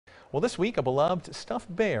Well, this week, a beloved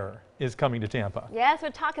stuffed bear is coming to Tampa. Yes, we're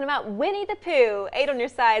talking about Winnie the Pooh. 8 on your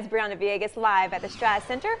side's Brianna Villegas live at the Straz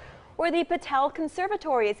Center, where the Patel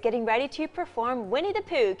Conservatory is getting ready to perform Winnie the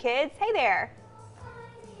Pooh. Kids, hey there.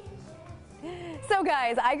 So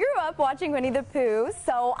guys, I grew up watching Winnie the Pooh,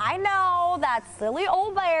 so I know that silly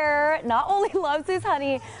old bear not only loves his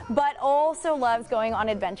honey, but also loves going on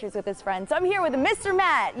adventures with his friends. So I'm here with Mr.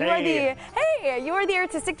 Matt. You are the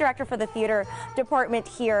artistic director for the theater department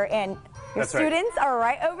here, and your students are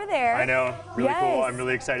right over there. I know, really cool. I'm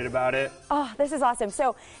really excited about it. Oh, this is awesome.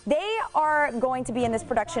 So they are going to be in this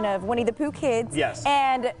production of Winnie the Pooh Kids. Yes.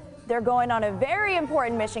 And they're going on a very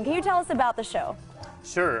important mission. Can you tell us about the show?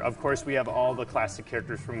 Sure, of course we have all the classic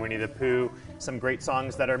characters from Winnie the Pooh, some great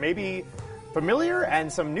songs that are maybe familiar,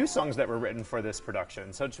 and some new songs that were written for this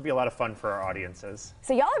production. So it should be a lot of fun for our audiences.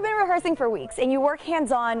 So y'all have been rehearsing for weeks, and you work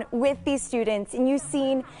hands-on with these students, and you've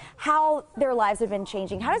seen how their lives have been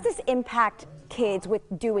changing. How does this impact kids with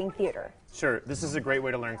doing theater? Sure, this is a great way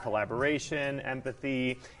to learn collaboration,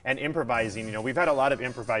 empathy, and improvising. You know, we've had a lot of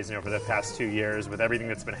improvising over the past 2 years with everything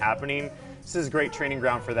that's been happening. This is a great training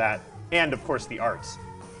ground for that, and of course the arts.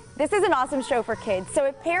 This is an awesome show for kids. So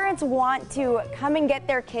if parents want to come and get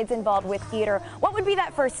their kids involved with theater, what would be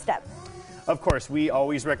that first step? Of course, we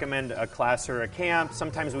always recommend a class or a camp.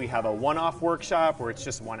 Sometimes we have a one-off workshop where it's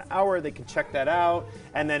just 1 hour. They can check that out.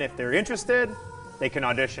 And then if they're interested, they can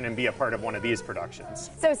audition and be a part of one of these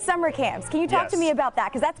productions. So summer camps, can you talk to me about that?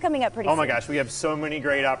 Because that's coming up pretty soon. Oh my gosh, we have so many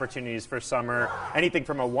great opportunities for summer. Anything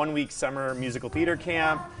from a 1-week summer musical theater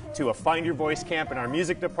camp to a Find Your Voice camp in our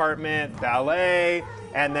music department, ballet,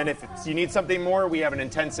 and then if you need something more, we have an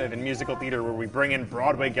intensive in musical theater where we bring in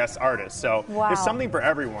Broadway guest artists. So there's something for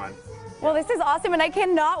everyone. Well, this is awesome, and I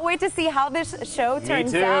cannot wait to see how this show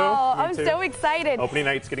turns out. I'm so excited. Opening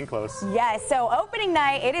night's getting close. Yes, so opening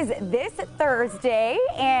night, it is this Thursday,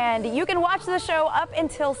 and you can watch the show up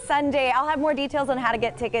until Sunday. I'll have more details on how to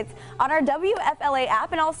get tickets on our WFLA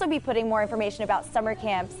app, and I'll also be putting more information about summer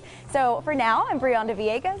camps. So for now, I'm Brianna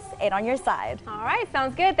Villegas, 8 on your side. All right,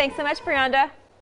 sounds good. Thanks so much, Brianna.